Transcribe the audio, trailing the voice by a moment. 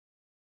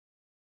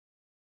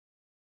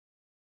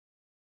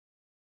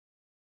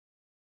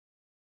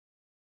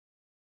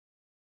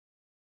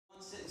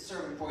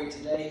sermon for you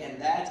today,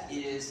 and that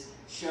is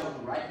shown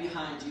right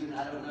behind you. And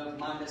I don't know if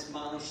my Miss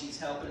Molly, she's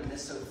helping, and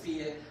Miss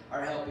Sophia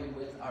are helping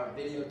with our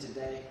video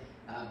today.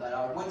 But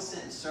our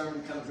one-sentence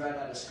sermon comes right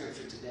out of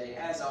Scripture today.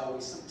 As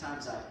always,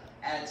 sometimes I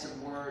add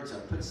some words or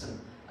put some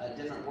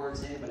different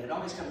words in, but it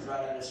always comes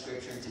right out of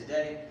Scripture. And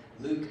today,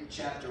 Luke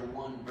chapter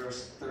 1,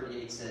 verse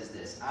 38 says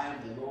this: I am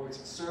the Lord's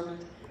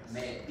servant.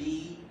 May it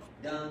be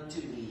done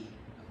to me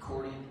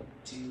according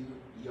to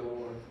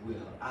your will.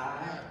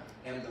 I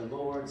am the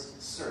Lord's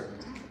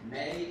servant.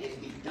 May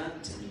it be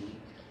done to me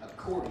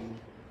according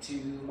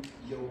to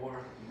your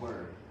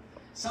word.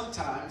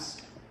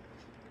 Sometimes,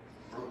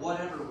 for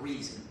whatever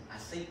reason, I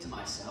think to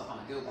myself,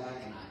 and I go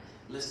back and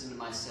I listen to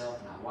myself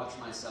and I watch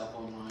myself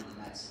online,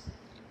 and that's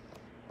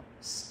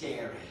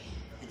scary.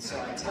 And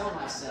so I tell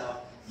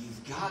myself,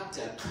 you've got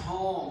to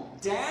calm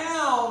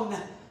down.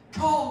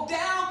 Calm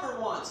down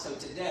for once. So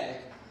today,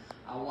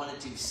 I wanted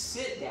to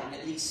sit down,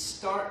 at least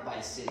start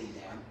by sitting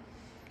down,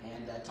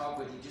 and talk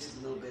with you just a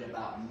little bit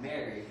about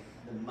Mary,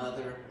 the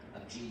mother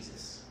of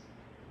Jesus.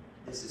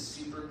 This is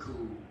super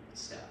cool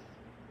stuff.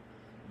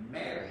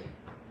 Mary,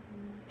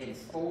 in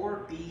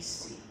 4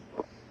 BC,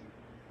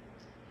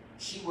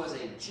 she was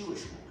a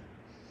Jewish woman.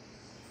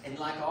 And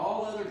like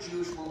all other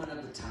Jewish women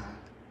of the time,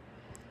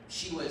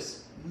 she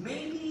was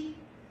maybe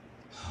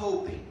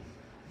hoping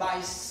by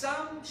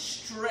some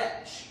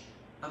stretch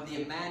of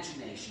the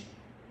imagination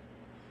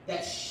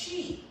that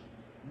she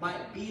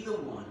might be the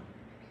one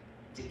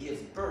to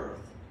give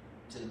birth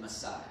to the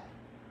Messiah.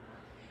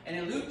 And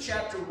in Luke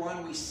chapter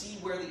 1, we see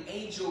where the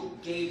angel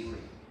Gabriel,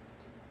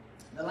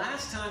 the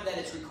last time that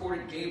it's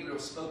recorded Gabriel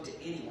spoke to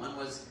anyone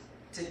was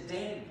to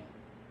Daniel,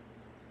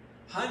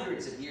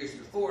 hundreds of years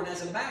before. And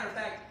as a matter of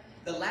fact,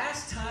 the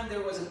last time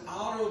there was an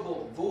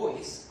audible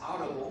voice,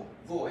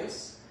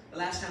 the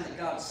last time that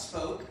God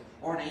spoke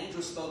or an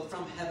angel spoke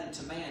from heaven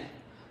to man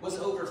was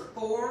over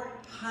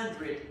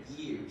 400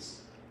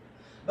 years.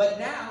 But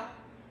now,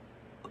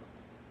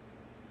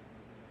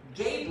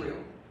 Gabriel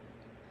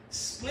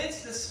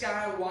splits the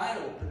sky wide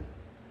open.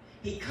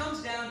 He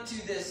comes down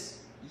to this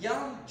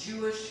young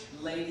Jewish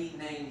lady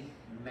named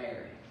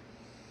Mary.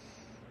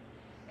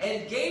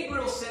 And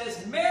Gabriel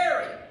says,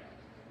 Mary,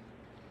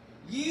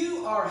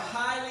 you are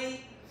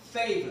highly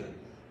favored.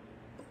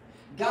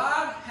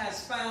 God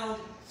has found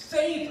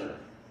favor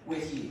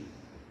with you.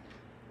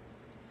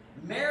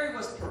 Mary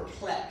was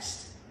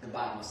perplexed, the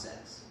Bible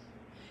says.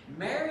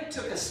 Mary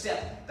took a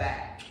step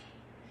back.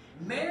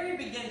 Mary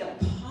began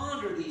to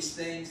ponder these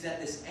things that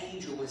this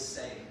angel was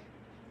saying.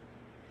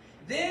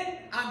 Then,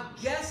 I'm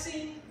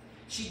guessing,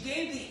 she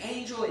gave the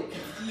angel a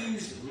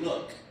confused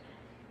look.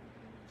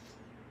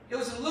 It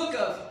was a look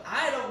of,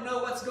 I don't know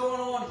what's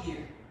going on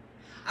here.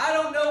 I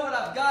don't know what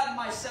I've gotten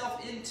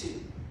myself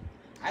into.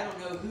 I don't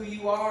know who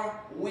you are,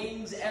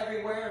 wings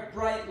everywhere,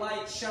 bright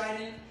light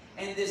shining,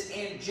 and this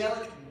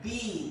angelic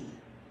being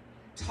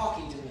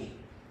talking to me.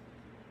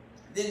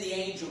 Then the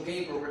angel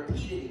Gabriel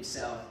repeated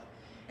himself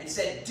and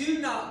said, do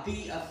not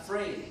be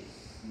afraid,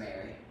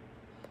 Mary,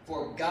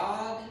 for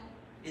God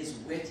is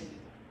with you.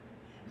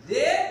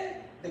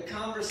 Then the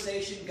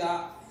conversation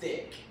got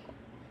thick.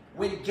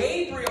 When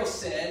Gabriel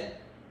said,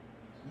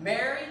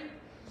 Mary,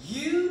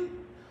 you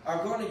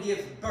are going to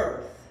give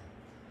birth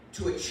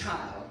to a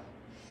child,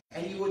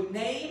 and you would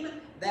name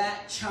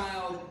that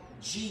child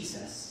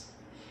Jesus.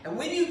 And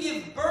when you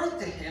give birth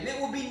to him, it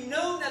will be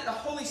known that the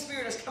Holy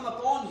Spirit has come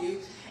upon you,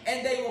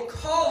 and they will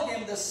call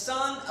him the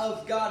Son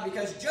of God,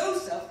 because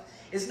Joseph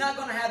is not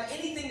going to have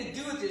anything to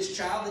do with this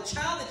child. The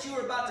child that you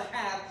are about to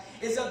have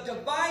is of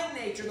divine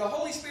nature. The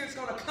Holy Spirit's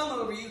going to come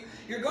over you.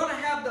 You're going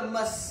to have the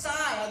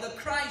Messiah, the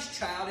Christ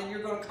child, and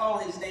you're going to call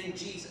his name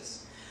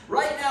Jesus.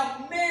 Right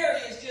now,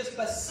 Mary is just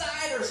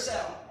beside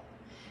herself.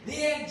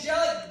 The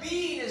angelic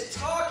being is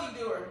talking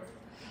to her,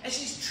 and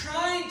she's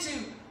trying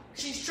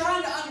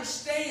to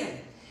understand.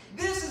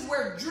 This is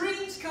where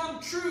dreams come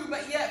true,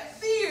 but yet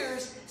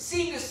fears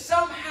seem to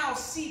somehow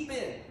seep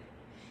in.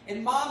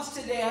 And moms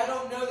today, I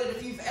don't know that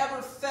if you've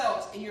ever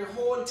felt in your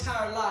whole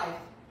entire life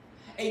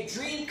a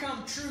dream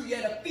come true,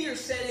 yet a fear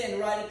set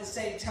in right at the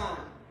same time.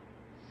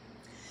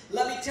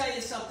 Let me tell you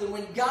something.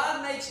 When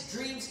God makes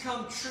dreams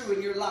come true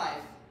in your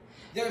life,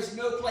 there's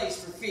no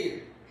place for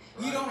fear.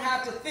 You don't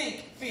have to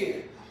think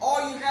fear.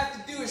 All you have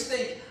to do is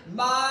think,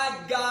 my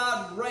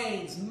God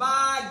reigns,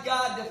 my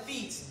God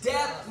defeats,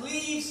 death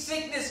leaves,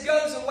 sickness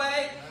goes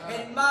away,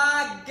 and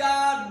my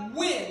God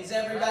wins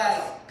every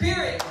battle.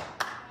 Period.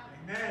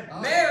 Amen.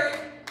 Mary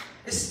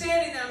is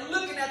standing there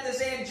looking at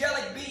this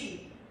angelic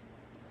being.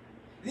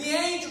 The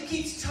angel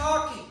keeps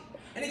talking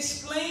and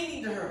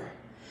explaining to her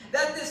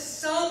that this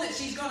son that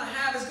she's going to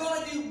have is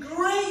going to do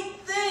great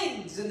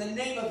things in the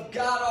name of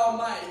God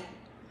Almighty.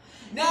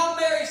 Now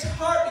Mary's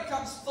heart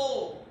becomes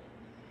full.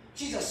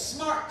 She's a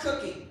smart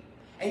cookie.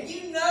 And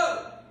you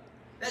know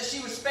that she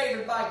was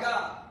favored by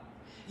God.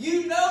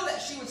 You know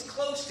that she was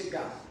close to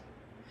God.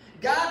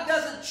 God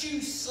doesn't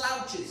choose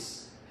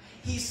slouches.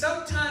 He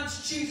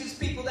sometimes chooses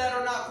people that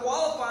are not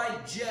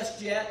qualified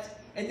just yet,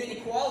 and then he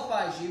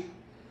qualifies you.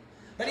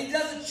 But he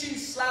doesn't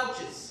choose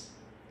slouches.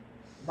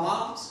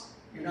 Moms,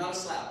 You're not a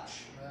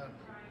slouch. Amen.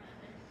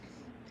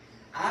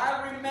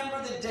 I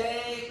remember the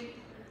day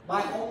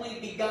my only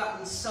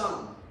begotten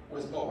son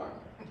was born.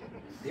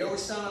 The only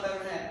son I've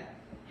ever had.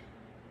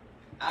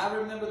 I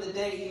remember the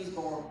day he was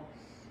born.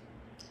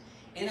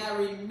 And I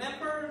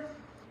remember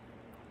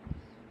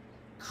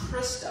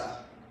Krista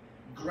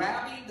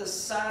grabbing the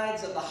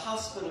sides of the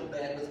hospital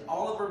bed with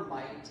all of her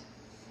might.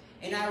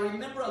 And I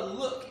remember a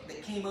look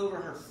that came over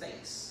her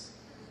face.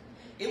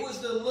 It was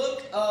the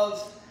look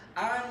of,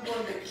 I'm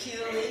going to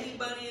kill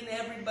anybody and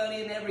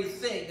everybody and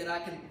everything that I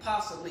can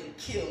possibly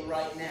kill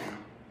right now.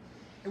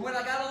 And when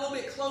I got a little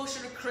bit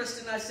closer to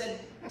Kristen, I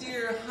said,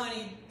 dear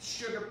honey,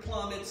 sugar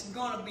plum, it's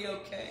going to be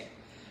okay.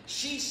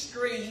 She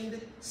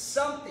screamed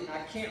something,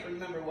 I can't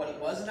remember what it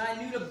was, and I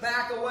knew to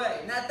back away.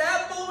 And at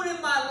that moment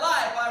in my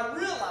life, I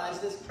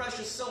realized this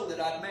precious soul that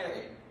I'd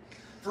married.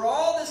 For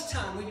all this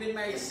time, we'd been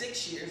married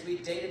 6 years.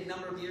 We'd dated a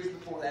number of years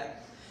before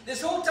that.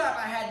 This whole time,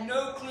 I had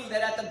no clue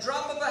that at the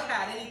drop of a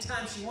hat,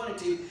 anytime she wanted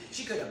to,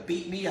 she could have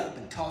beat me up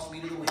and tossed me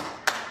to the wind.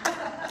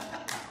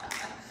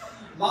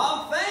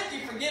 Mom, thank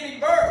you for giving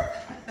birth.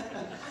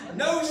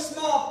 No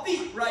small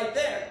feat right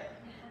there.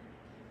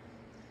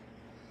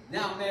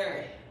 Now,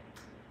 Mary,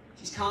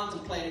 she's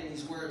contemplating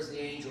these words the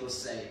angel is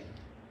saying.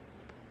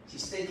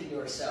 She's thinking to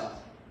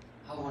herself,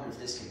 I wonder if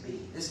this can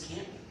be. This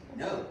can't be.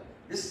 No,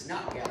 this is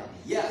not reality.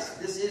 Yes,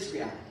 this is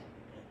reality.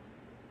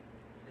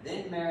 And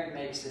then Mary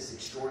makes this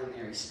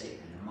extraordinary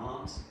statement. And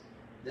moms,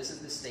 this is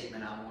the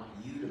statement I want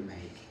you to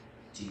make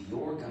to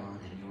your God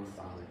and your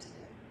Father today.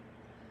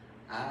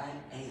 I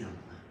am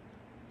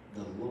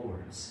the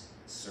Lord's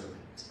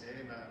servant.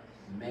 Amen.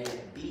 May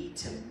it be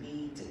to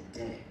me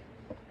today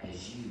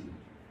as you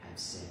have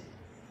said,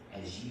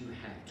 as you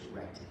have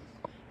directed,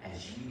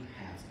 as you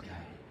have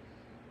guided.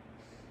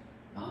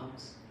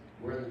 Moms,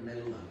 we're in the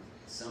middle of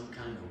some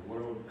kind of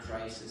world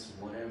crisis,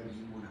 whatever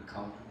you want to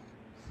call it.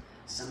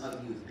 Some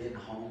of you have been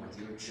home with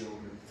your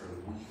children for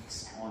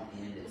weeks on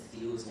end. It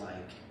feels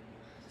like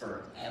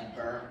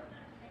forever.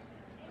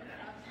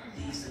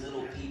 These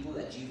little people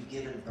that you've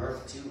given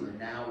birth to are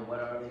now, what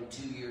are they,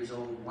 2 years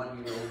old,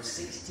 1 year old,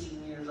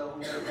 16 years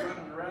old. They're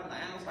running around the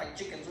house like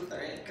chickens with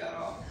their head cut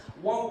off.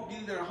 Won't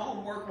do their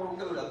homework, won't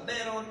go to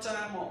bed on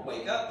time, won't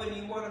wake up when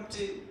you want them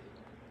to.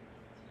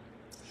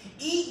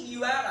 Eating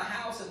you out of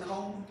house and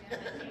home.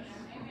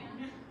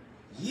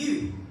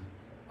 You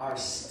are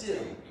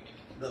still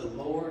the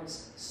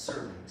Lord's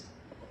servant.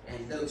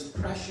 And those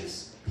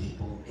precious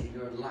people in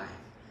your life,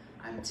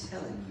 I'm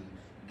telling you,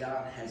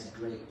 God has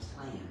great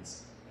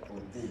plans for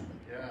them.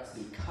 Yes.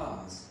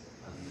 Because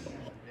of you.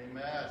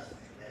 Amen.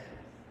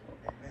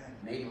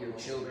 Maybe your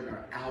children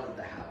are out of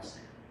the house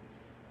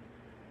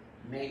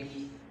now.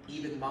 Maybe,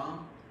 even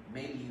mom,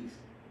 maybe you've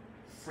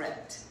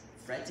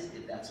fretted,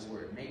 if that's a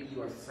word. Maybe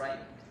you are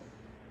frightened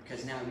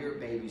because now your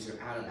babies are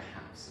out of the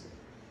house.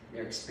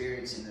 They're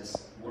experiencing this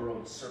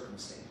world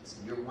circumstance,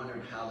 and you're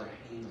wondering how they're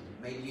handling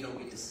it. Maybe you don't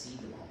get to see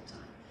them all the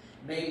time.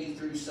 Maybe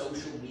through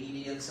social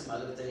media and some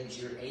other things,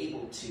 you're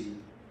able to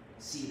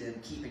see them,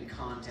 keep in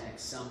contact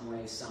some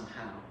way,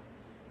 somehow.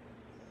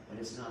 But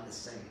it's not the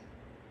same.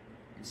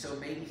 And so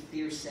maybe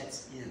fear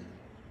sets in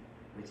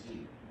with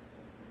you.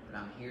 But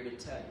I'm here to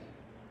tell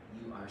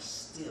you, you are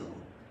still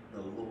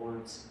the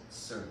Lord's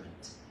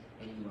servant.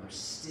 And you are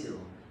still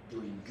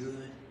doing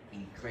good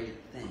and great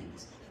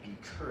things,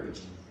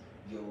 encouraging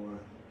your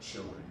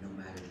children, no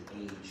matter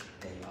the age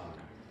they are.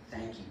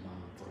 Thank you,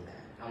 Mom, for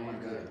that. I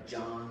want to go to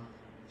John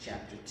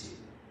chapter 2.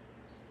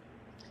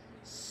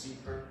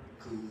 Super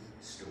cool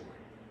story.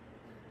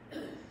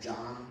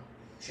 John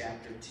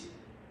chapter 2.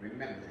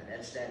 Remember that.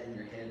 Etch that in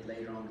your head.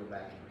 Later on, go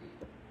back and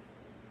read.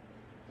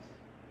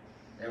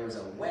 There was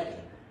a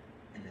wedding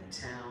in the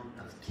town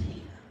of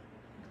Cana,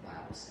 the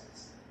Bible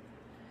says.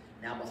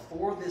 Now,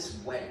 before this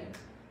wedding,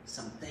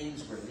 some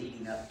things were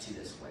leading up to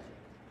this wedding.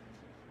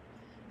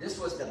 This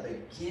was the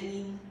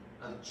beginning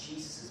of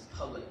Jesus'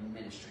 public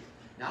ministry.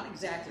 Not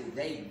exactly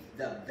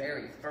the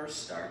very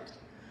first start,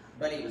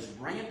 but he was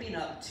ramping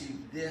up to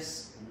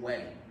this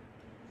wedding,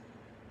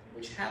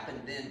 which happened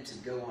then to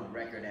go on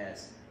record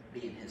as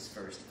being his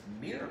first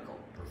miracle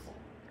performed.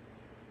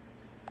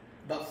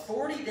 But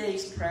 40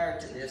 days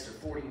prior to this, or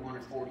 41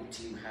 or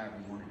 42, however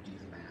you want to do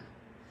the math,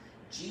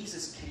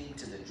 Jesus came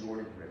to the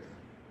Jordan River.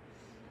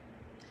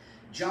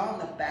 John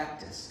the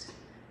Baptist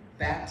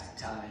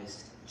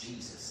baptized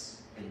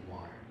Jesus in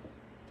water.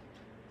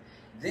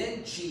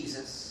 Then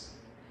Jesus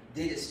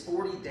did his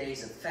 40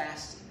 days of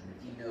fasting. And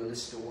if you know the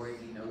story,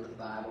 if you know the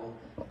Bible,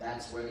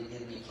 that's where the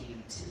enemy came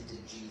and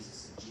tempted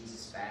Jesus, and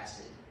Jesus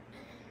fasted.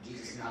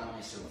 Jesus not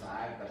only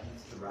survived, but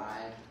he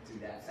thrived through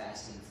that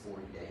fasting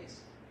 40 days.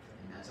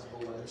 And that's a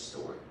whole other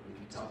story. We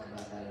can talk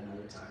about that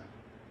another time.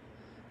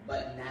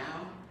 But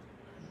now,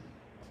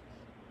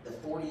 the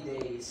 40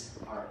 days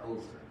are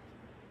over.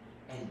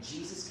 And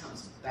Jesus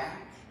comes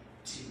back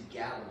to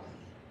Galilee.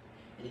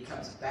 And he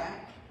comes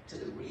back to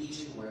the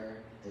region where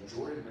the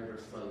Jordan River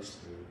flows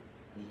through.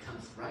 And he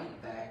comes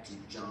right back to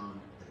John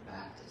the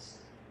Baptist.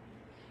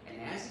 And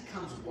as he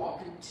comes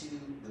walking to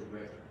the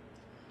river,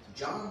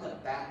 John the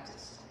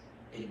Baptist,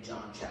 in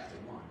John chapter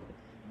 1,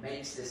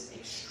 makes this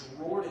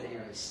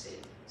extraordinary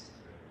statement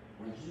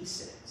when he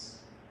says,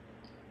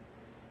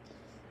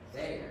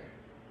 there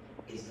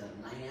is the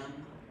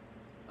Lamb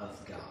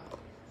of God,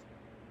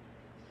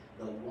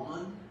 the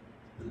one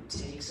who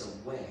takes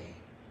away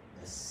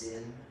the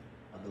sin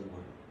of the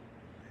world.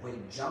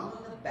 When John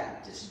the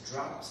Baptist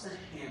drops the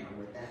hammer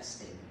with that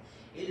statement,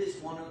 it is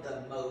one of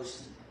the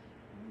most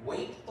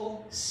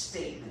weightful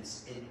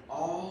statements in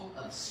all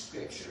of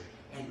Scripture.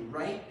 And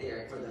right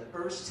there, for the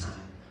first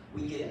time,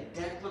 we get a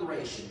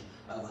declaration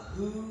of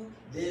who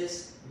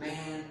this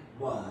man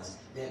was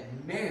that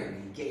Mary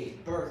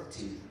gave birth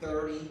to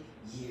 30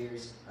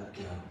 years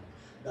ago.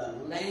 The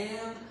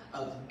Lamb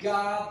of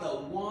God,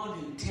 the one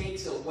who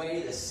takes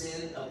away the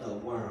sin of the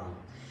world.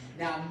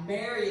 Now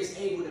Mary is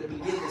able to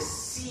begin to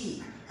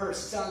see her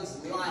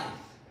son's life,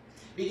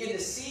 begin to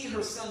see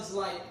her son's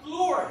life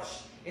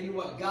flourish in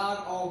what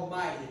God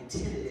Almighty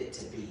intended it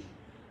to be.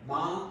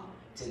 Mom,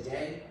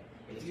 today,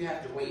 if you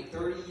have to wait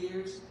 30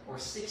 years or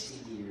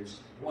 60 years,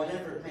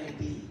 whatever it may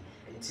be,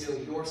 until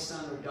your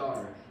son or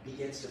daughter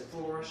begins to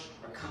flourish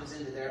or comes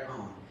into their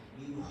own,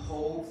 you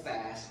hold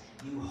fast,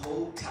 you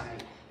hold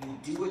tight, you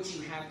do what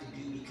you have to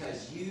do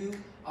because you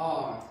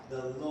are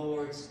the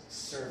Lord's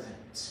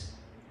servant.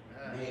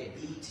 May it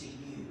be to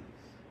you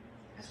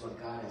as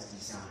what God has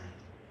designed,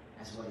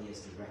 as what He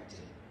has directed.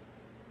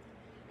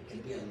 It can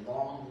be a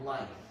long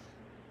life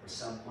for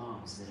some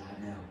moms that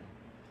I know,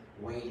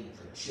 waiting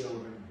for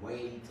children,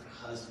 waiting for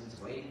husbands,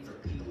 waiting for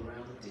people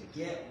around them to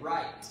get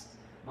right.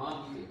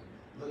 Mom, you can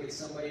look at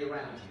somebody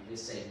around you and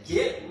just say,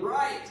 get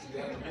right.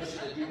 You have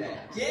permission to do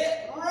that.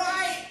 Get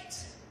right.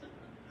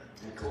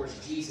 And of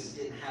course, Jesus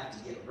didn't have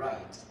to get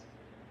right.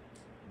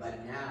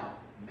 But now,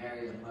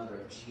 Mary, the mother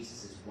of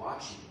Jesus, is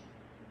watching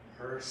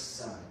her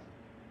son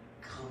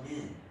come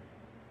in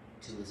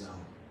to his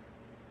own.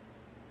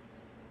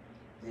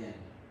 Then,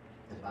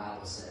 the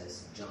Bible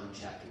says, in John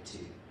chapter 2,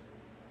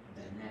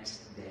 the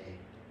next day,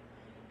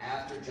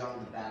 after John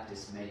the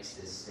Baptist makes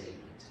this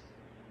statement,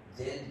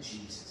 then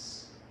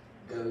Jesus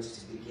goes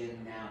to begin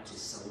now to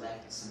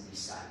select some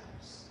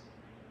disciples.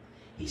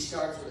 He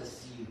starts with a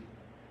few.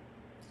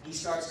 He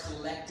starts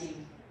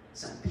collecting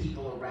some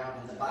people around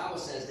him. The Bible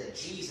says that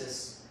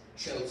Jesus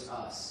chose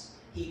us.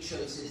 He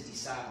chose his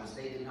disciples.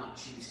 They did not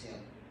choose him.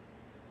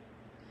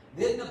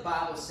 Then the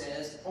Bible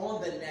says,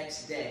 on the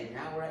next day,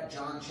 now we're at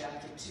John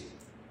chapter 2.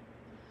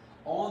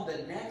 On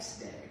the next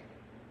day,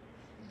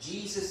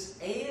 Jesus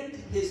and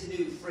his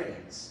new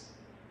friends,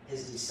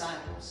 his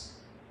disciples,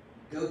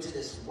 go to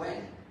this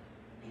wedding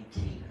in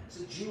Cana. It's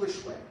a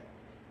Jewish wedding.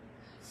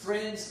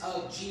 Friends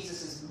of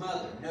Jesus'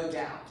 mother, no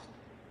doubt,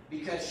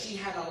 because she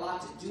had a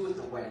lot to do with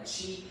the wedding.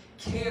 She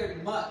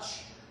cared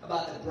much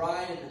about the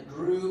bride and the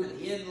groom and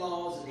the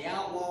in-laws and the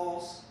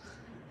outlaws.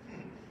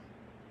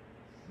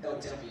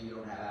 Don't tell me you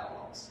don't have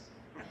outlaws.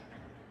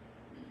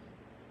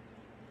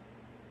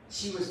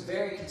 She was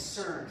very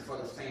concerned for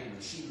the family.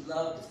 She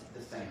loved the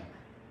family.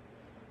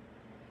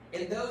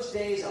 In those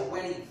days, a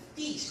wedding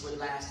feast would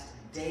last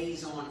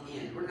days on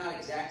end. We're not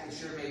exactly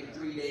sure, maybe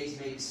 3 days,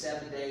 maybe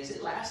 7 days.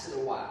 It lasted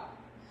a while.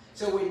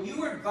 So when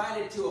you were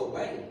invited to a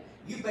wedding,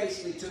 you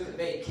basically took a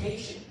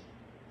vacation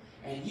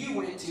and you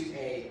went to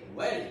a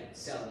wedding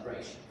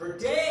celebration for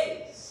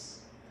days,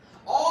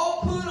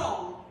 all put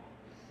on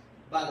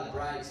by the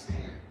bride's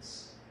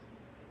parents.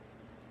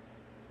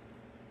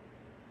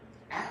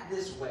 At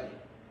this wedding,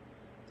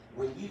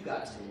 when you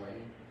got to the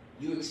wedding,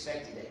 you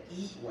expected to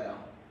eat well,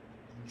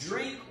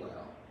 drink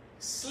well,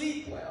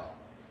 sleep well,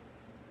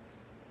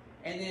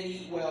 and then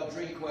eat well,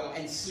 drink well,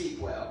 and sleep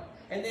well.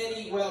 And then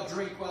eat well,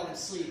 drink well, and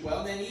sleep well.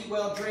 And then eat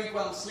well, drink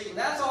well, and sleep well.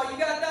 That's all you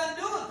got done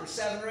doing for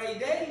 7 or 8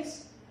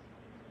 days.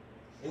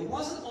 It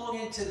wasn't long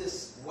into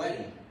this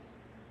wedding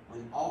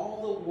when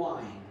all the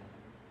wine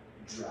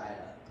dried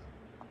up.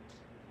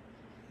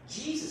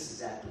 Jesus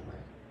is at the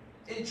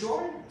wedding,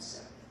 enjoying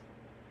himself.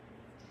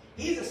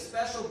 He's a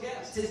special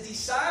guest. His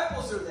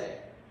disciples are there.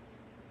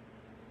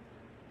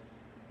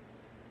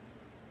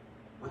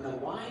 When the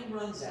wine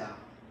runs out,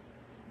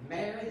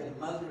 Mary, the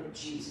mother of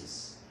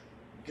Jesus,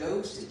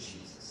 goes to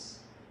Jesus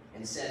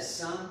and says,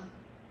 son,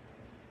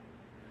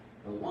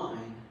 the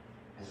wine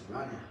has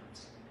run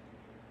out.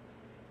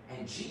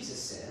 And Jesus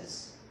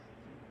says,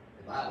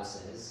 the Bible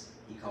says,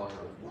 he called her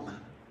a woman.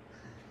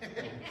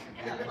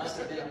 That must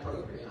have been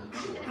appropriate,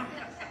 I'm sure.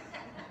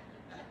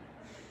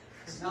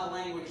 It's not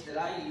language that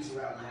I use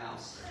around the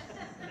house.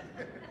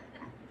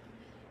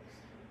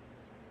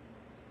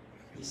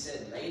 He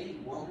said, lady,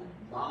 woman,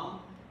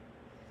 mom,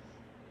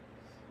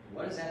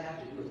 what does that have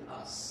to do with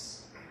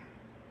us?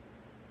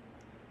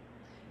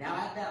 Now,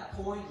 at that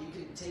point, you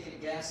can take a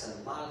guess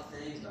at a lot of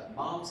things, but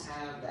moms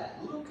have that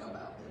look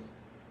about them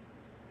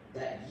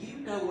that you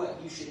know what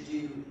you should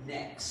do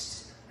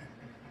next.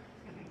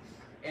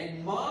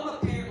 And mom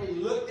apparently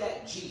looked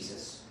at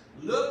Jesus,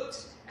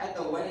 looked at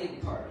the wedding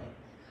party,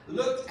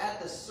 looked at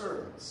the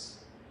servants.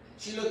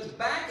 She looked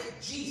back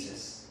at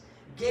Jesus,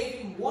 gave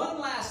him one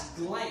last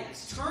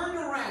glance, turned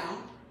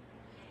around,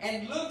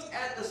 and looked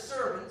at the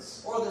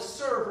servants or the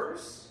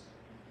servers,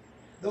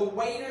 the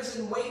waiters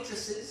and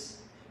waitresses,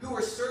 who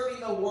were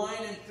serving the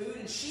wine and food,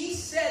 and she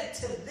said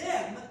to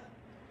them,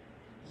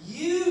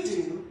 "You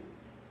do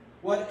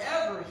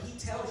whatever he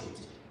tells you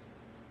to do."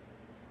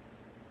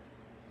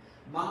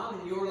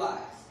 Mom, in your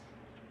life,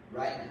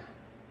 right now,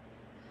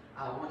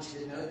 I want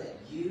you to know that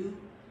you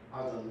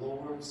are the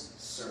Lord's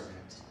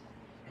servant.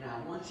 And I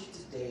want you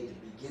today to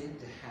begin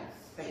to have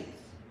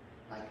faith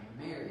like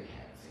Mary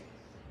had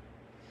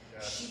faith.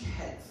 Yes. She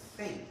had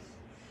faith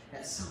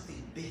that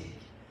something big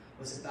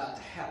was about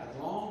to happen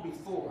long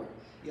before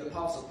the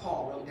Apostle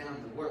Paul wrote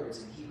down the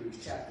words in Hebrews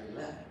chapter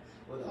 11.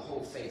 Well, the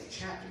whole faith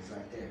chapter is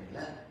right there in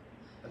 11.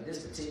 But this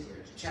particular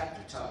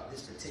chapter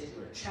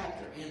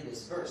in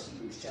this verse,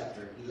 Hebrews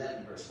chapter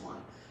 11, verse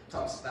 1,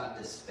 talks about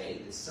this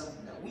faith as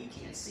something that we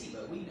can't see,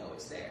 but we know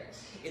it's there.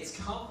 It's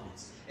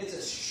confidence. It's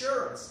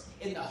assurance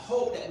in the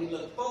hope that we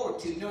look forward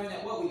to, knowing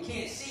that what we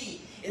can't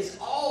see is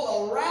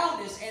all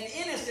around us and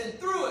in us and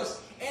through us,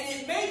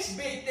 and it makes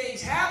big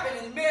things happen.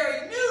 And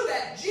Mary knew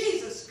that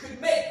Jesus could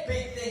make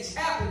big things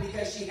happen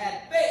because she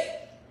had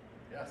faith.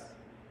 Yes.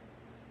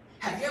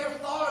 Have you ever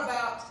thought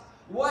about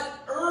what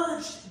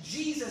urged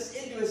Jesus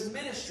into his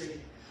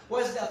ministry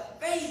was the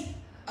faith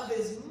of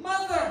his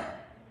mother?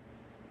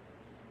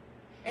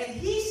 And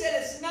he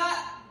said, "It's not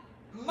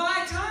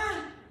my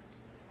time,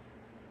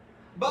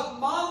 but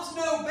moms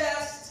know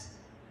best."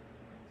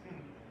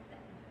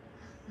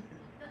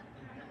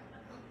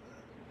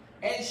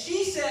 And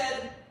she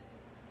said,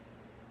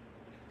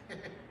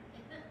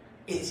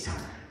 "It's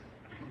time."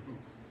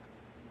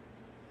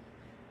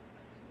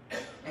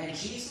 And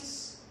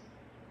Jesus,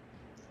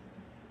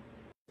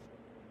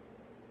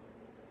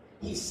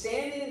 he's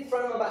standing in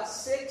front of about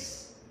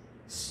 6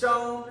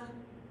 stone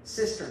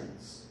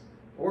cisterns,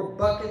 or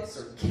buckets,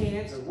 or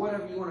cans, or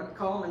whatever you want to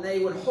call them, and they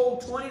would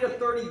hold 20 to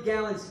 30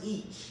 gallons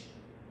each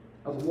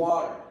of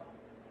water.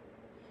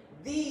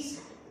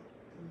 These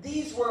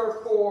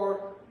were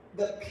for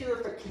the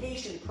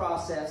purification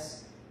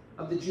process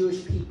of the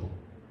Jewish people.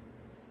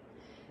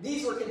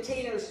 These were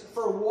containers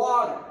for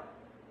water.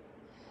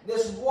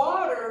 This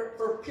water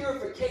for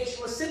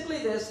purification was simply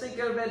this. Think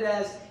of it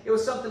as it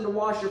was something to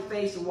wash your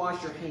face and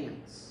wash your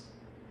hands.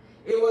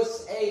 It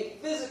was a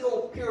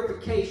physical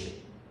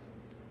purification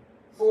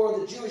for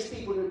the Jewish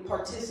people to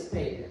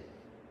participate in,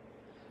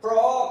 for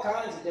all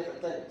kinds of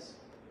different things.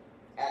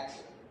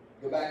 Actually,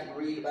 go back and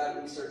read about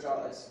it, research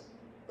all this.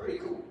 Pretty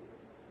cool.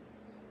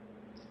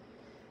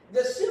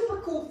 The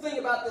super cool thing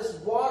about this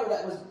water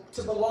that was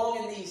to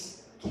belong in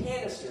these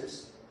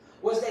canisters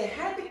was they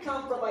had to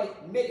come from a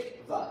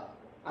mikvah.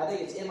 I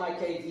think it's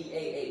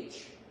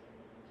M-I-K-V-A-H.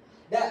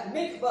 That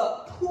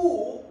mikvah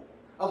pool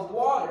of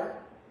water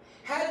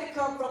had to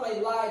come from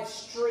a live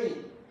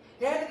stream.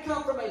 It had to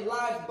come from a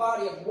live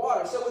body of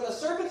water. So when the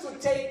servants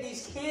would take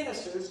these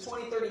canisters,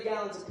 20, 30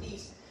 gallons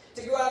apiece,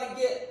 to go out and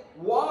get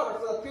water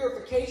for the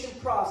purification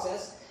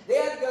process, they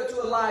had to go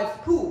to a live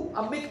pool,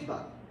 a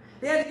mikvah.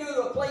 They had to go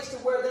to a place to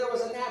where there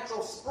was a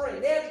natural spring.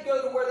 They had to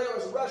go to where there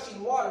was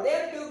rushing water. They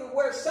had to go to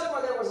where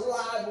somewhere there was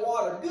live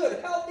water.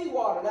 Good, healthy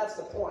water. That's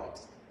the point.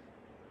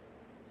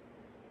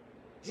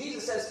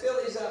 Jesus says,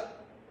 "Fill these up."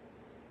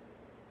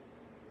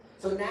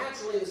 So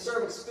naturally, the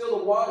servants fill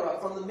the water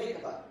up from the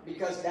mikvah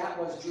because that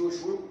was Jewish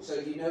rule. So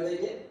you know they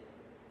did.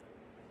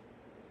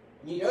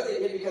 You know they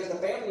did because the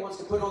family wants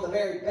to put on the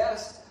very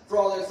best for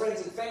all their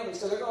friends and family.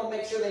 So they're going to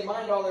make sure they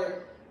mind all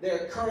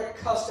their current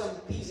custom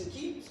P's and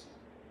Q's.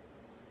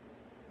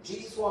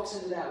 Jesus walks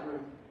into that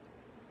room.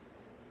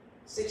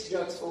 6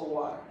 jugs full of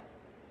water.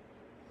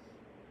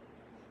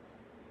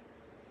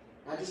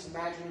 Now just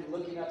imagine him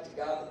looking up to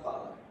God the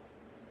Father.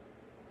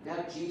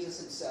 Now Jesus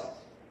himself.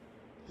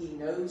 He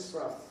knows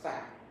for a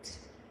fact,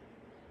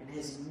 and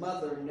his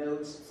mother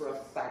knows for a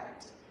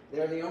fact.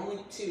 They're the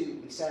only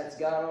two, besides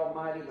God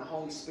Almighty and the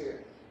Holy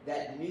Spirit,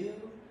 that knew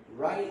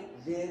right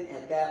then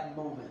at that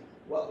moment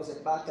what was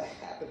about to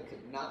happen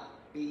could not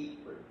be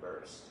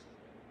reversed.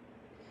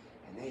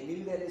 And they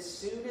knew that as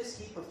soon as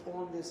he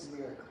performed this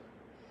miracle,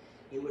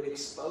 it would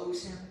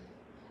expose him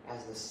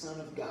as the Son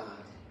of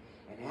God.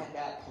 And at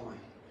that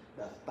point,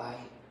 the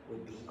fight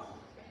would be on.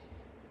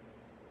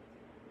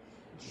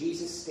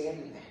 Jesus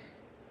standing there.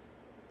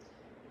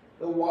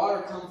 The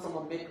water come from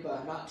a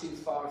mikvah not too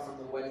far from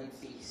the wedding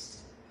feast.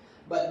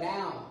 But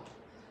now,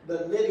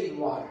 the living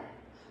water,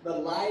 the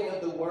light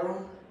of the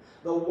world,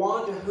 the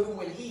one to whom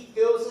when he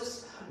fills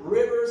us,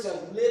 rivers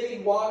of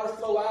living water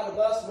flow out of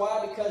us.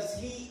 Why? Because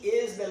he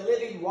is the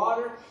living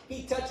water.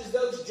 He touches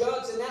those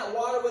jugs and that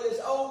water with his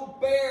own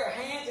bare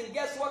hands. And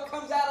guess what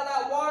comes out of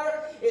that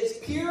water?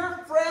 It's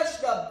pure, fresh,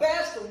 the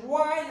best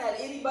wine that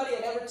anybody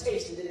had ever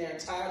tasted in their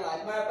entire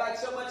life. Matter of fact,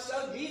 so much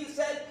so, Jesus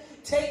said,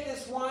 "Take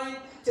this wine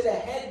to the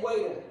head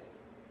waiter,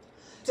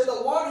 to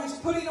the one who's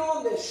putting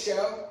on this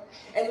show,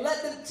 and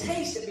let them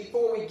taste it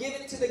before we give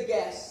it to the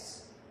guests."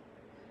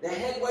 The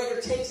head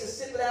waiter takes a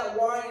sip of that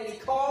wine and he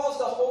calls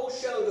the whole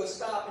show to a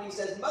stop and he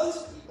says,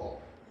 "Most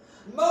people,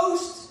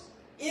 most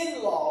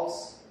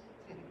in-laws,"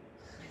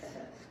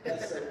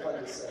 that's so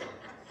funny to say.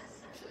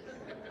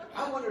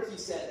 I wonder if he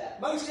said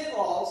that. "Most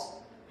in-laws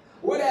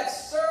would have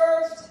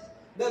served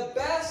the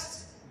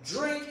best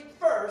drink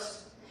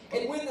first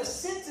And when the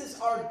senses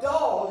are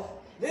dulled,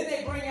 then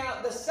they bring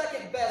out the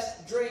second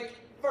best drink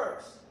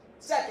first.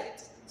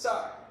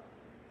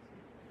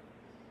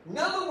 In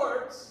other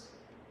words,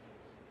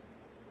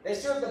 they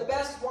serve the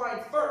best wine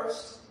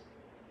first,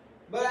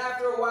 but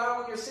after a while,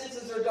 when your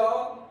senses are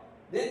dulled,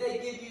 then they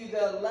give you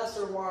the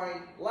lesser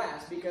wine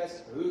last,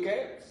 because who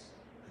cares?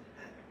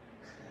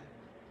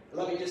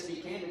 Let me just be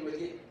candid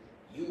with you.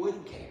 You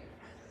wouldn't care.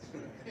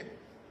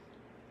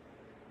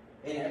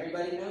 And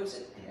everybody knows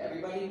it, and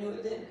everybody knew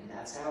it then, and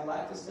that's how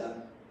life is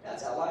done.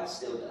 That's how life's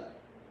still done.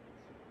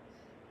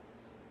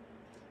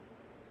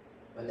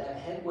 But that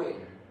head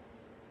waiter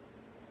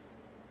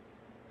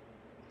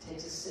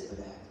takes a sip of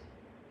that.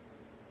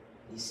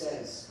 He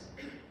says,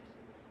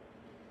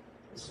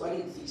 this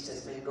wedding feast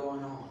has been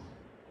going on,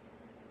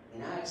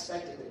 and I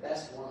expected the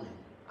best wine.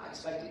 I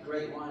expected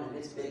great wine, and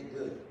it's been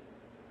good.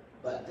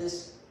 But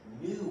this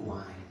new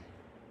wine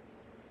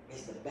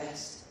is the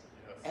best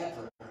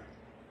ever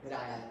that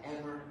I have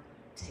ever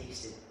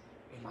tasted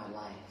in my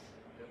life.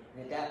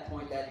 And at that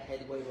point, that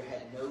head waiter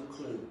had no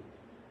clue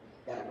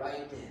that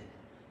right then,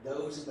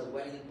 those in the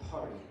wedding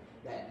party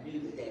that knew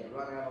that they had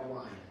run out of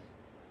wine,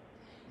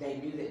 they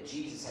knew that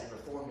Jesus had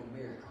performed a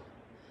miracle.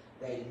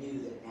 They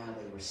knew that now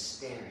they were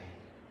staring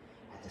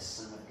at the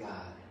Son of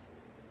God,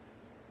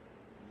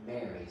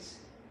 Mary's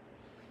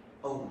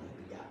only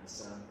begotten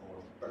Son,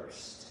 or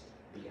first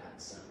begotten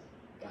Son,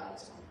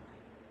 God's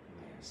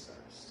only, Mary's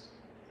first.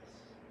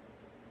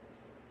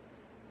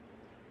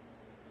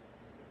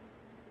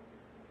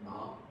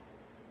 Mom,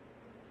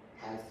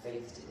 have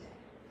faith today.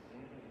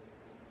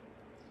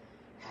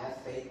 Have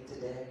faith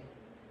today.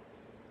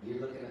 You're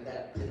looking at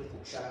that pitiful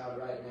child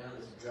right now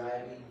that's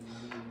driving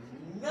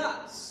you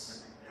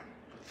nuts.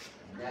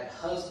 And that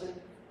husband,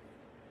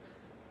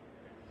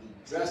 he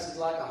dresses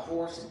like a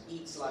horse and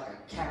eats like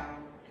a cow.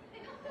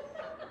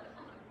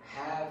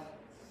 Have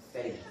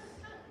faith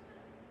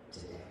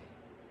today.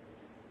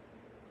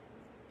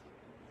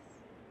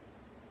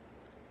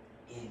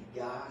 In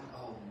God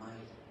Almighty.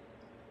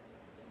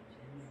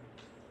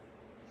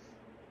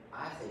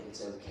 I think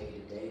it's okay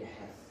today to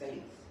have faith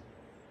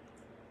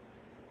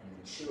in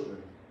the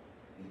children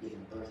you've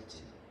given birth to.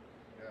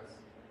 Yes.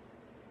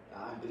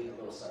 I'm being a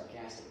little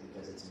sarcastic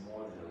because it's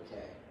more than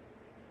okay.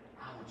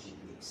 I want you to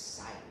be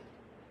excited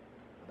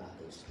about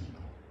those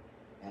people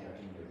that are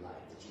in your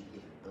life that you've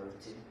given birth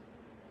to.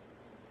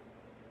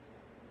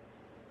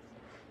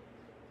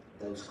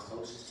 Those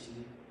closest to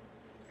you.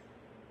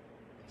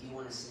 If you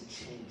want to see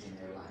change in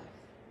their life,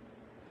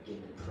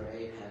 begin to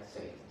pray and have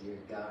faith. Dear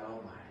God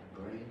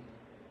Almighty,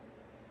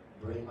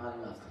 bring my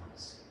loved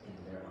ones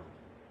into their own.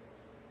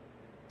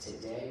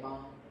 Today,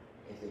 Mom,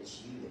 if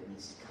it's you that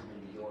needs to come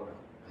into your own,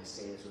 I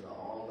say this with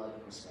all love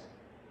and respect,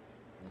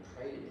 and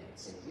pray today and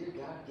say, Dear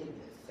God, give me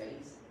the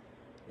faith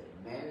that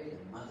Mary,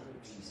 the mother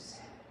of Jesus,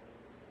 had.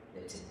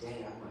 That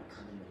today I'm going to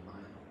come into my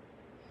own.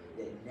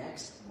 That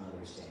next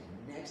Mother's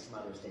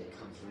Day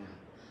comes around,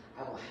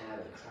 I will have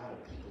a crowd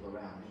of people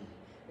around me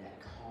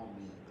that call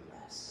me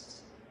blessed.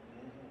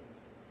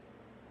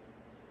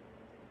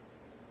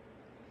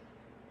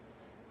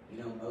 You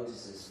know,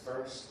 Moses'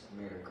 first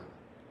miracle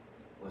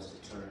was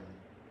to turn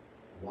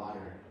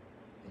water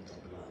into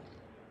blood.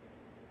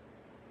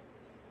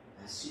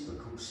 That's a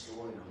super cool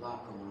story and a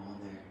lot going on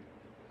there.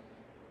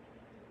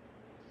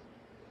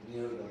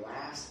 You know, the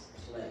last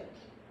plague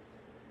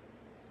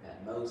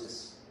that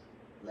Moses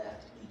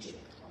left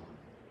Egypt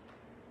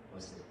on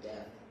was the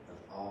death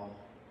of all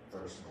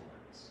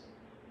firstborns.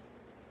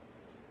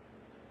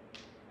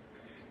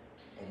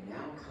 And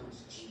now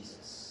comes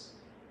Jesus.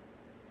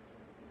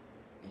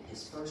 And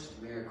his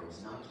first miracle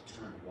is not to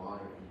turn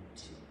water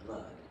into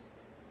blood,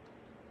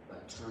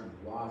 but turn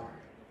water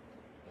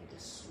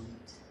into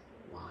sweet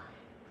wine.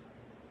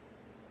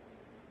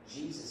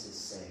 Jesus is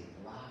saying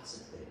lots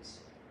of things.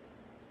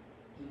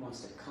 He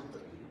wants to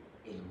comfort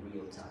you in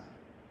real time.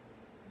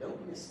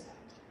 Don't miss that.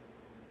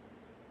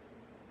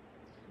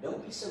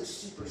 Don't be so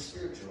super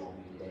spiritual on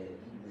me today that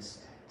you miss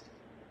that.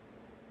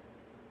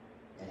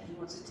 And he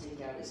wants to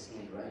take out his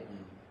hand right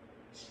now,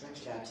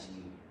 stretch it out to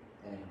you,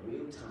 and in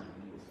real time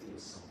you will feel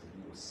something,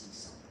 you will see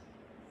something.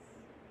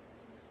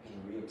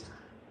 In real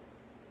time.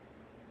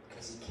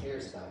 Because he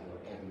cares about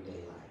your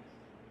everyday life.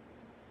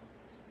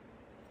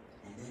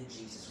 And then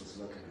Jesus was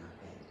looking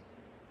ahead.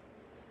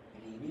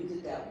 And he knew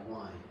that that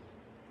wine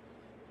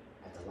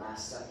at the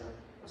Last Supper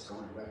was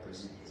going to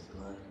represent his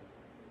blood.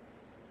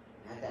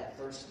 And at that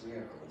first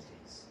miracle of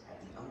his, at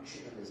the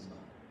unction of his mother,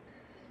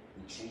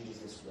 he changes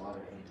this water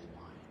into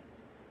wine,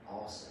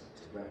 also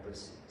to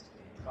represent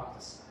and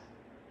prophesy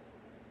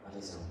of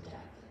his own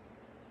death.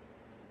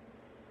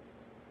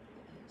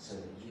 So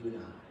that you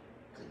and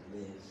I could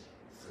live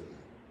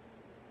freely.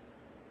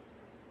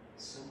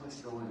 So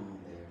much going on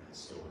there in that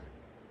story.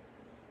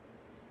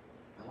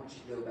 I want you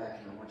to go back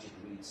and I want you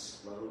to read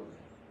slowly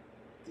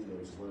through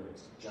those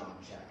words. John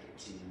chapter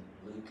 2,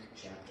 Luke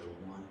chapter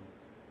 1.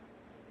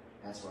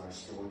 That's where our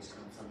stories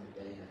come from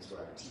today. That's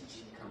where our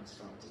teaching comes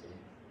from today.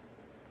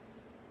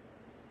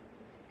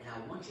 And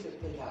I want you to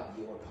pick out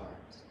your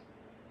part.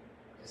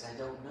 Because I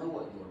don't know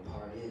what your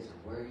part is or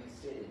where you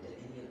fit into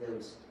any of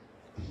those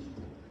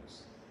people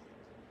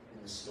in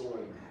the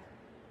story matter.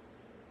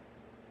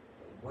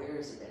 But where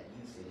is it that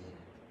you fit in?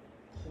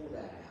 Pull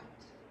that out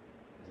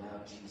and allow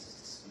Jesus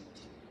to speak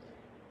to you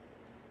today.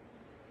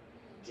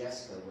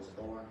 Jessica was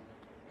born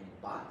in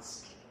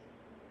Batsk,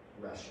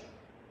 Russia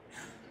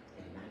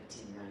in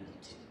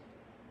 1992.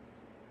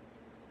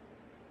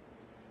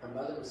 Her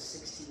mother was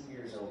 16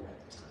 years old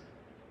at the time.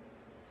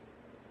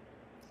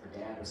 Her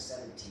dad was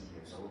 17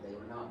 years old. They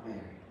were not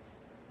married.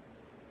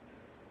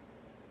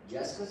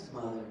 Jessica's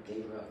mother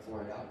gave her up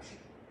for adoption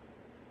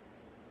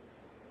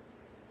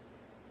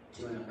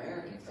to an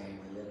American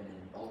family living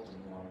in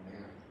Baltimore,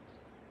 Maryland.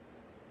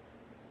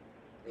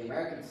 The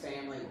American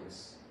family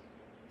was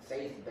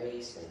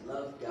faith-based. They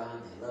loved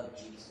God. They loved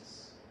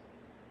Jesus.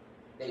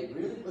 They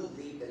really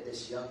believed that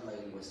this young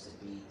lady was to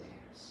be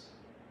theirs.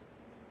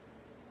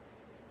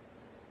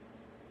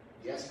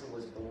 Jessica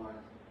was born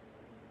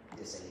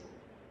disabled.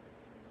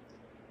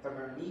 From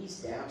her knees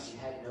down, she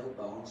had no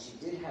bones. She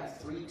did have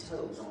 3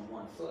 toes on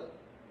one foot.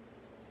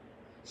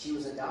 She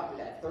was adopted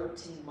at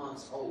 13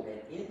 months old,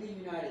 and in the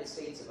United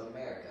States of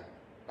America,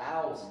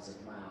 thousands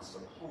of miles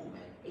from home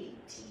at 18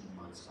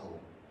 months old,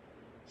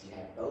 she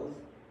had both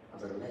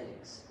of her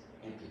legs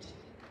amputated.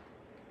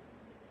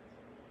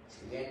 She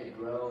began to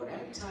grow, and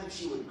every time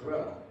she would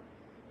grow,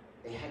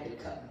 they had to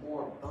cut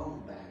more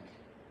bone back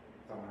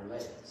from her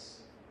legs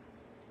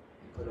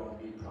and put on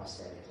new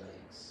prosthetic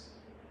legs.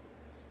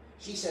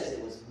 She says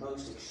it was the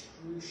most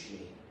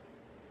excruciating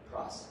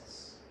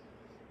process.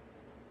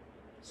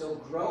 So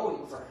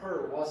growing for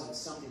her wasn't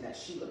something that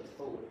she looked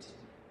forward to.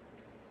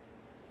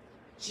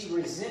 She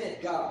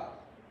resented God.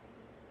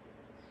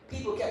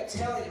 People kept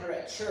telling her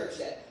at church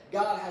that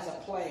God has a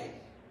plan.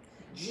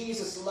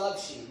 Jesus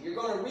loves you. You're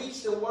going to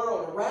reach the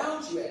world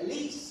around you at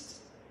least.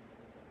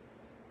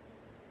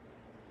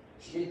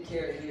 She didn't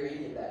care to hear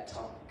any of that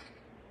talk.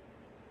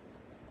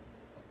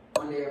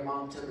 One day her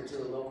mom took her to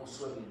a local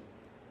swimming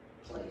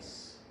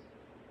place,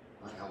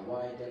 like a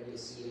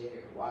YWCA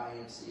or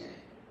YMCA.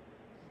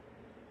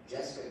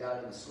 Jessica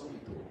got in the swimming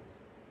pool.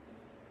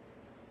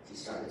 She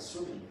started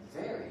swimming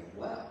very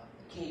well.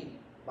 It came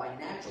by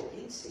natural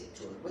instinct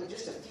to her. With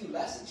just a few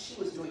lessons, she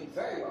was doing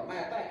very well.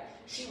 Matter of fact,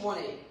 she won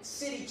a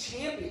city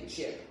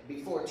championship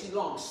before too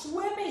long,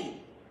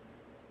 swimming.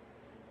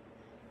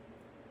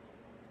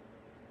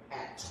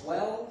 At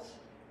 12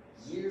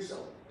 years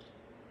old,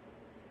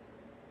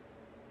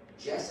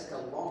 Jessica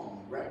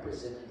Long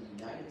represented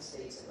the United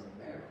States of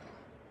America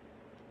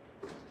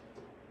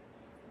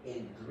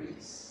in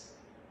Greece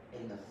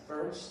in the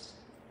first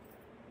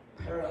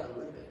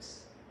Paralympics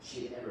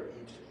she had ever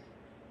entered in.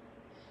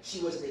 She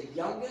was the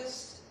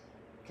youngest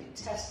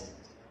contestant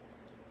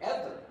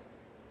ever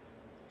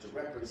to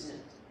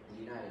represent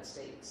the United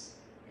States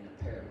in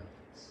a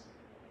Paralympics.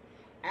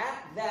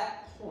 At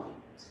that point,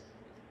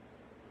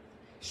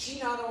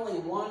 she not only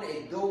won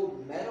a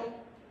gold medal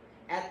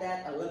at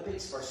that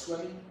Olympics for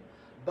swimming,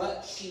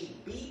 but she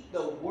beat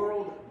the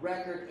world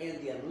record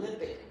and the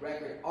Olympic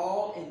record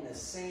all in the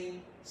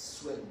same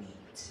swim meet.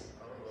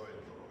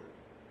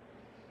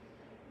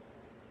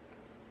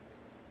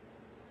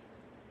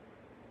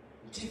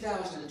 In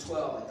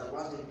 2012, at the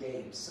London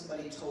Games,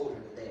 somebody told her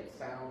that they had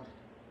found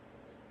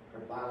her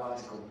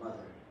biological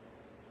mother,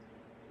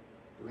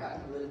 who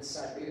happened to live in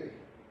Siberia.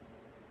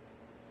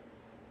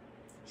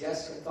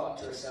 Jessica thought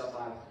to herself,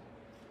 I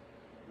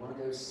want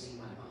to go see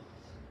my mom.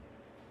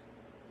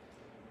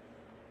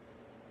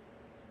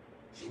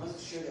 She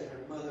wasn't sure that her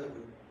mother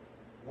would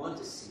want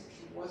to see her.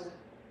 She wasn't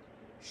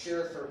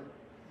sure for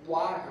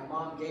why her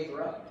mom gave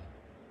her up.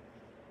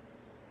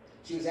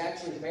 She was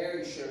actually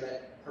very sure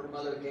that her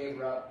mother gave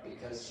her up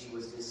because she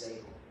was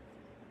disabled.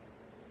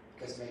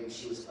 Because maybe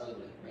she was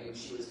ugly. Maybe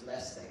she was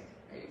less than.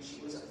 Maybe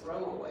she was a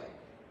throwaway.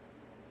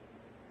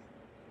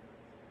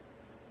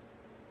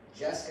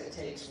 Jessica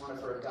takes one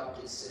of her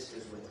adopted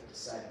sisters with her to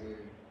Siberia.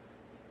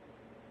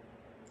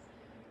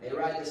 They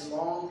ride this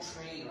long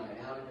train ride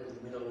out into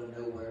the middle of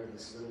nowhere in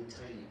this little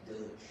tiny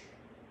village.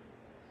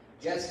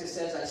 Jessica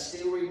says, I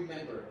still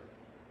remember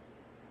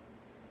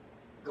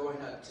going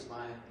up to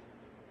my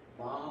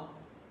mom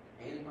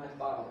and my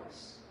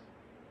father's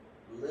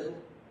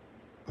little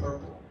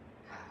purple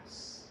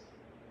house.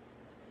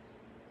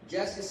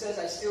 Jessica says,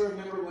 I still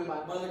remember when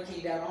my mother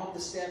came down off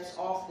the steps,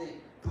 off the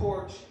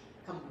porch,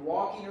 come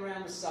walking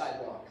around the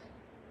sidewalk,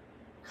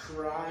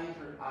 crying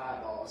her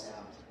eyeballs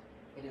out,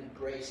 and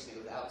embraced me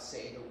without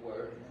saying a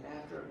word. And then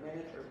after a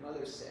minute, her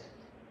mother said,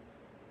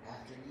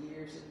 after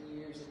years and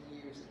years and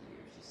years and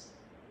years, she said,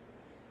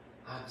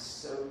 I'm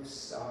so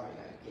sorry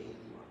I gave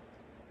you up.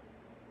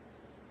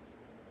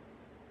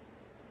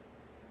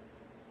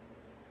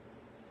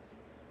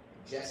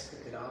 Jessica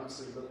could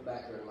honestly look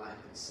back at her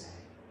life and say,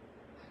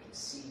 I can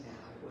see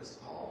now it was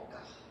all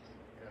God.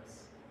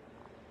 Yes.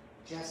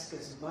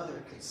 Jessica's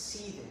mother could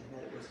see then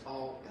that it was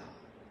all God.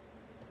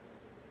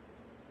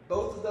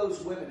 Both of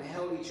those women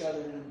held each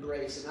other in an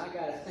embrace, and I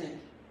got to think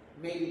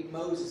maybe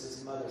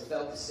Moses' mother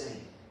felt the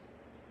same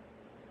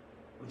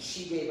when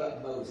she gave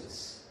up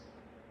Moses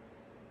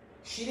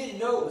She didn't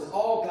know it was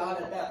all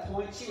God at that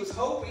point. She was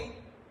hoping.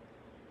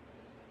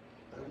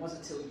 But it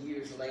wasn't until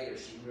years later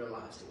she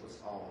realized it was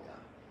all God.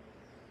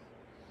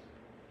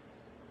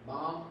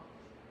 Mom,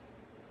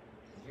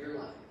 in your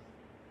life,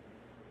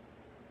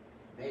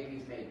 maybe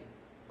you've made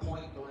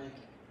point-blank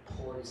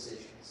poor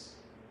decisions.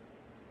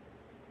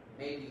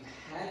 Maybe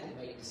you've had to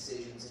make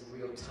decisions in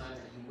real time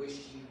that you wish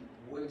you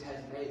wouldn't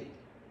have made.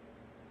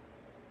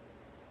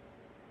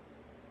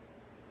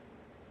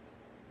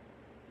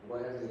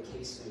 Whatever the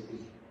case may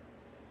be,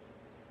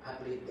 I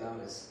believe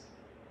God is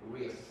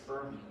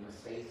reaffirming your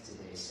faith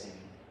today, saying,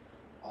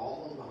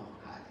 all along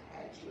I've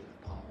had you in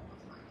the palm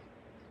of my hand.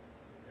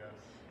 Yes.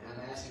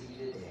 And I'm asking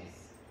you today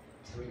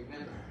to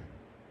remember.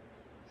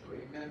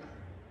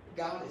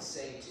 God is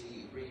saying to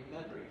you,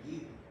 remember,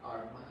 you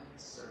are my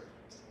servant.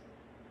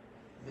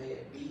 May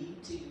it be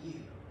to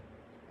you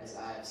as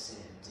I have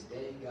said.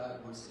 Today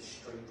God wants to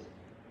strengthen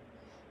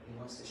you. He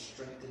wants to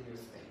strengthen your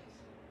faith.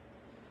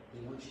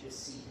 He wants you to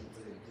see Him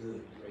for the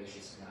good,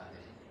 gracious God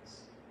that He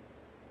is.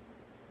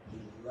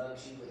 He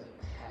loves you with a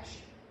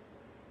passion.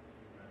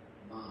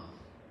 Mom,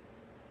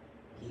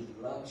 He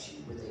loves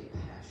you with a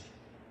passion.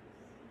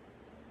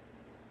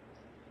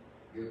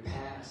 Your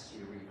past,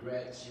 your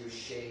regrets, your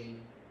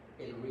shame,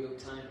 in real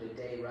time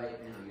today, right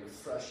now, your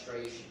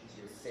frustrations,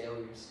 your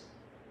failures,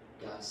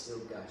 God still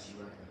got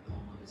you right in the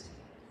palm of His hand.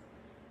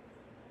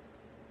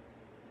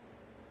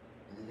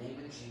 In the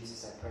name of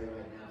Jesus, I pray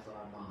right now for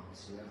our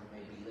moms, whoever may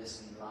be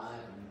listening live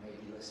and who may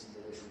be listening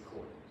to this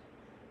recording.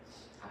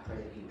 I pray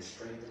that you will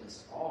strengthen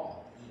us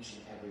all, each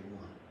and every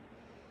one.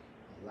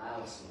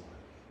 Allow us, Lord,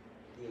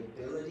 the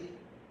ability,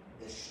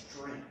 the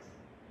strength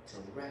to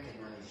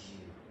recognize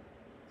you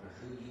for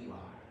who you are.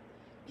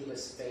 Give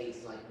us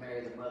faith like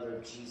Mary, the mother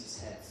of Jesus,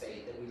 had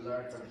faith, that we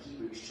learn from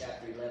Hebrews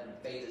chapter 11.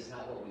 Faith is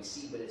not what we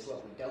see, but it's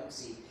what we don't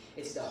see.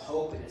 It's the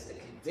hope and it's the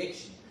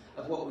conviction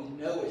of what we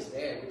know is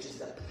there, which is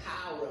the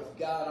power of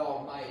God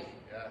Almighty.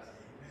 Yes.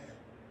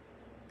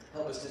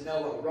 Help us to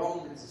know what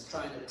Romans is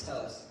trying to tell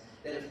us,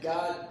 that if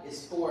God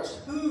is for us,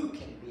 who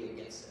can be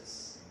against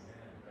us?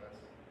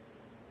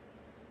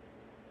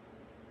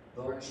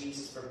 Lord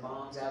Jesus, for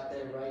moms out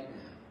there right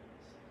now,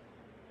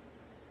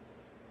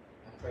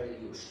 I pray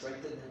that you will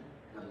strengthen them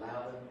and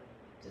allow them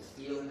to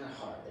feel in their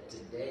heart that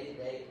today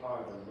they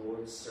are the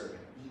Lord's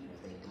servant, even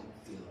if they don't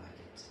feel like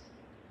it.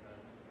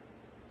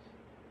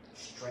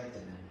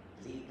 Strengthen them,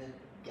 lead them,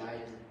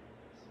 guide them,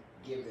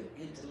 give them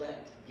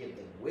intellect, give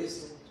them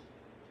wisdom,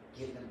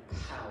 give them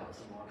power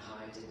from on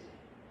high today.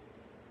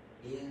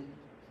 In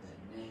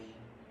the name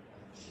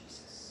of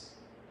Jesus.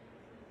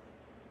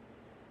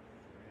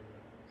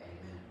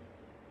 Amen.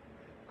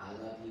 I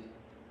love you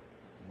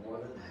more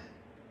than that.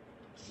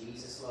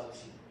 Jesus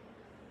loves you.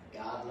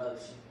 God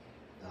loves you.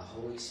 The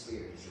Holy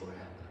Spirit is your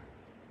helper.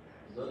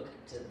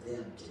 Look to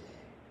them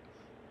today.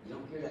 You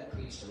don't hear that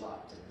preached a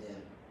lot, to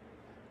them.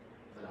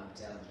 But I'm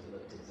telling you,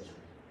 look to them.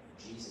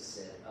 Jesus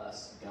said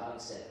us.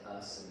 God said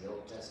us in the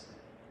Old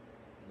Testament.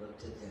 Look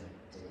to them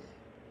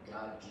today.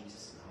 God,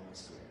 Jesus, and the Holy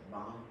Spirit.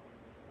 Mom,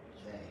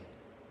 they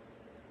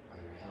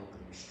are your help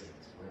and your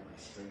strength, where my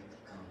strength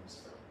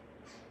comes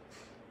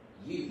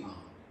from. You,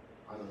 Mom,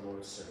 are the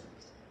Lord's servant.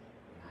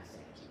 And I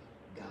thank you.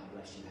 God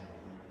bless you. Have a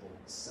wonderful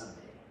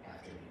Sunday.